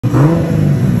That's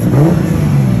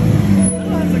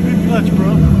a good clutch,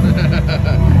 bro.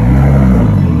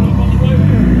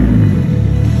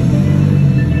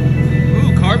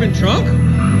 Ooh, carbon trunk?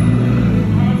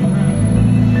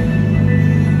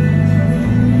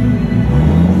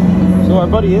 So our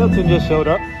buddy Hilton just showed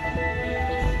up.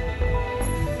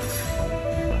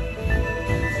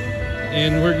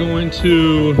 And we're going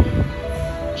to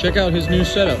check out his new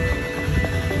setup.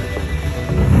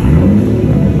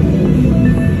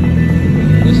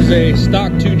 This is a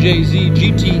stock 2JZ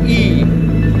GTE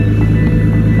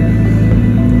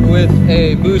with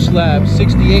a Boostlab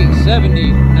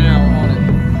 6870 now on it.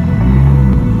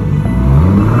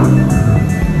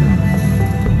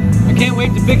 I can't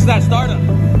wait to fix that startup.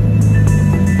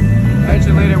 Catch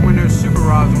you later when there's super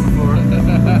rods on the floor.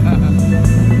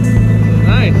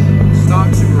 Nice.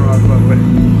 Stock super rods, by the way.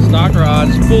 Stock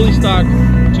rods, fully stock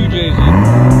 2JZ.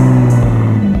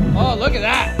 Oh, look at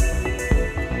that.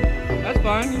 That's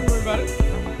fine, don't worry about it.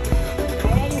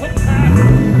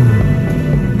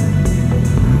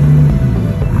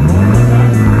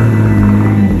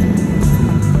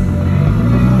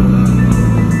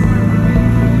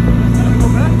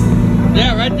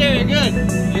 Yeah, right there, you're good.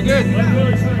 You're good.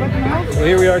 So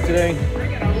here we are today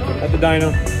at the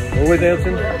dyno. We're with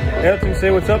Hilton. Hilton,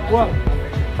 say what's up. What?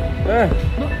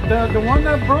 The one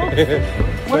that broke?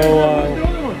 So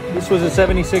this was a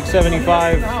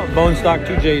 7675 bone stock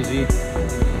 2JZ.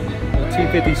 A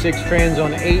T56 trans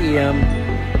on AEM.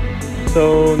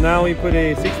 So now we put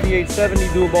a 6870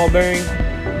 dual ball bearing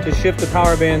to shift the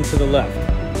power band to the left.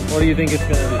 What do you think it's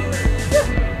gonna do?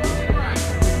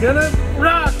 Gonna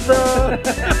rock, bro!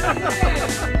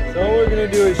 So what we're gonna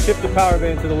do is shift the power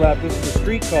band to the left. This is a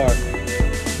street car.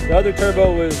 The other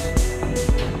turbo was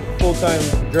full-time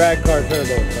drag car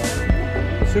turbo.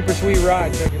 So super sweet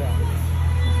ride, check it out.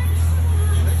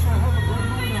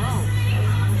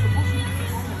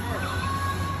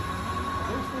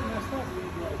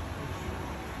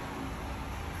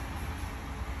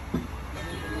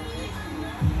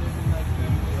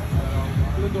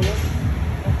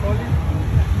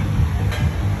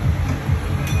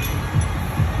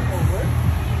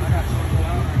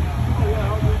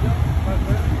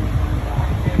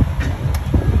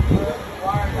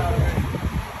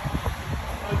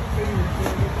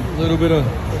 A little bit of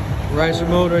riser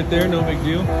mode right there, no big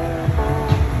deal.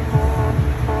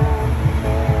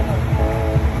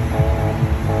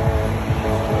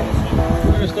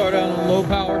 We're gonna start out on low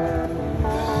power,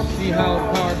 see how the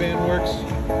power band works.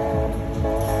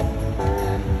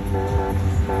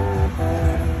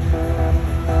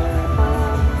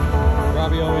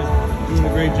 Robbie always doing a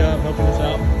great job helping us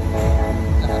out.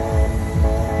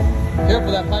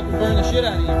 Careful, that pipe will burn the shit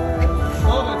out of you.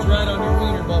 Oh, that's right on your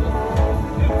wiener bubble.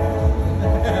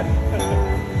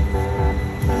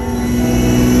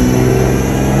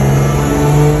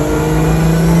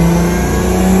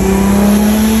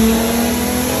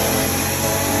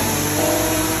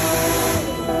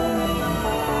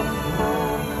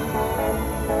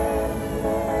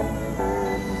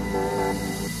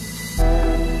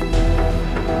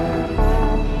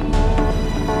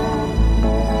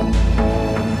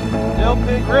 Still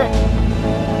big Rick.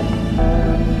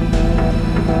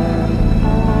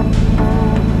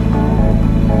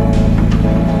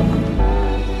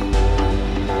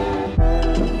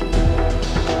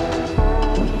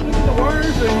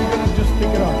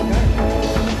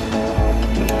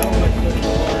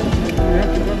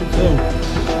 So,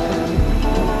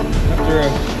 after a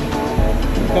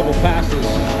couple passes,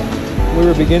 we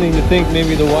were beginning to think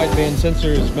maybe the wideband sensor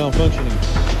is malfunctioning.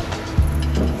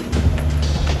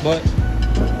 But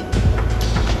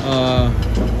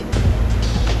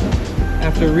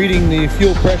after reading the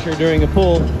fuel pressure during a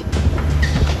pull,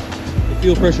 the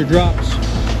fuel pressure drops.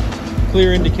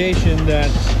 Clear indication that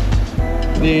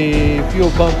the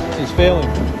fuel pump is failing.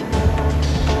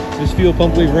 This fuel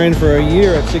pump we've ran for a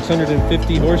year at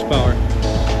 650 horsepower,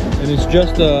 and it's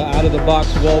just out of the box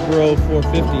Walbro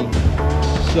 450.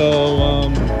 So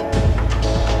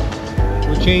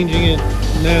we're changing it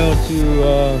now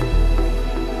to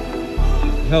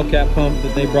Hellcat pump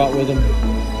that they brought with them.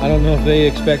 I don't know if they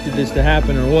expected this to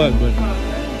happen or what, but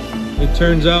it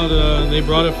turns out they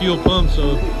brought a fuel pump,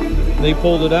 so they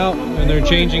pulled it out and they're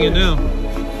changing it now.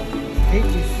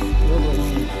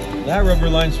 That rubber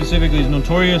line specifically is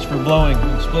notorious for blowing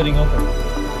and splitting open.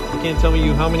 You can't tell me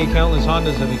how many countless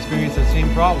Hondas have experienced that same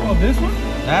problem. Oh, this one?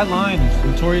 That line is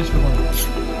notorious for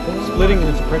splitting when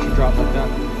it's a pressure drop like that.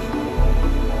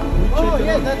 Oh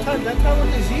yeah, that time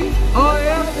with the Z? Oh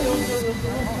yeah? It was the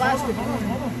plastic line.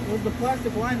 It was the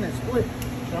plastic line that split.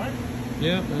 Right?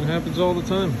 Yeah, it happens all the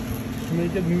time.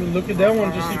 Make it, look at that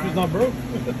one, just see if it's not broke.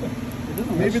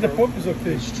 Maybe the pump is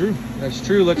okay. It's true. That's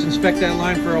true. Let's inspect that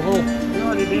line for a hole. You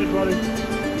already did, buddy.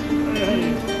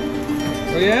 Hey.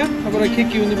 Oh yeah? How about I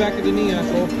kick you in the back of the knee,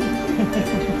 asshole?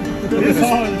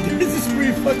 This is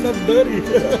pretty fucked up dirty.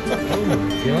 Oh my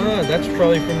god, that's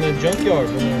probably from the junkyard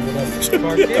when that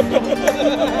car came from.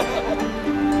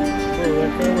 Bro,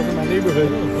 that car was in my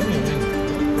neighborhood.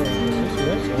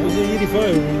 It was an 85.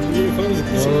 The 85 was a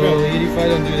piece of crap. Oh, the 85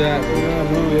 don't do that.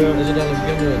 Yeah, no,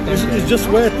 yeah. It's just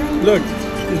wet. Look,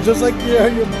 it's just like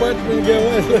your butt when you get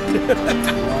wet.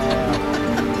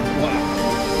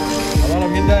 Ahora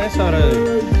mira esa ahora.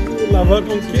 Lavar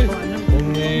con qué?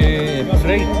 Con el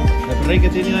spray que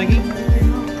tienen aquí.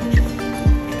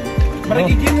 ¿Para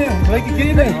qué tiene?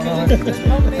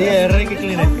 Sí, el spray que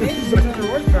tiene.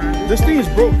 This thing is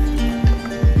broke.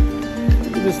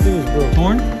 This thing is broke.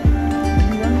 Torn?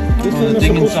 This Oh, the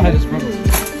thing inside is broken.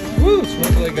 Woo, it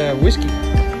smells like whiskey.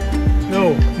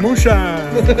 No,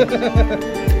 moonshine.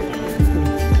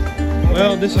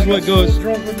 Well, this is what goes.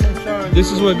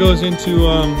 This is what goes into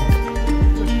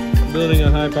building a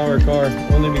high-powered car.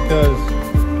 Only because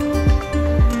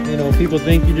people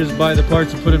think you just buy the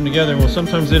parts and put them together. Well,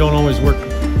 sometimes they don't always work.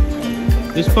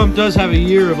 This pump does have a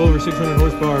year of over 600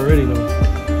 horsepower already, though.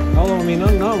 How long? I mean,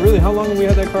 not really. How long have we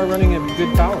had that car running at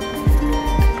good power?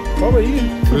 Probably you.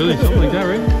 Really, something like that,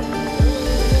 right?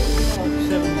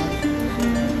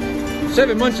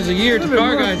 7 months is a year to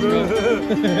car guys, bro.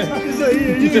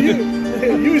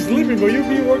 You sleeping, but you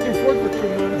be working for 2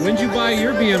 months. When'd you buy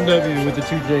your BMW with the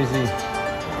 2JZ?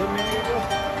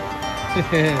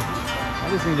 I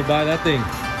just need to buy that thing.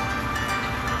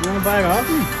 You want to buy it off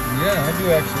me? Yeah, I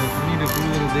do actually. For me to do a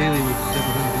little daily with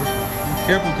 700 horsepower. Be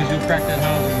careful because you'll crack that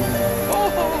housing.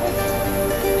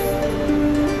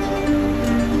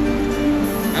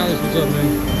 Alex, what's up, man?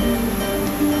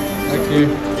 Back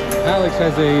here. Alex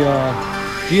has a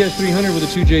GS300 with a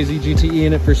 2JZ GTE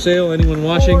in it for sale. Anyone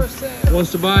watching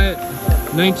wants to buy it?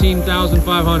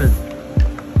 $19,500.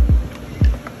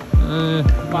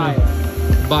 Buy it.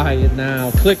 Buy it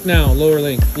now. Click now. Lower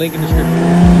link. Link in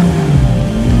description.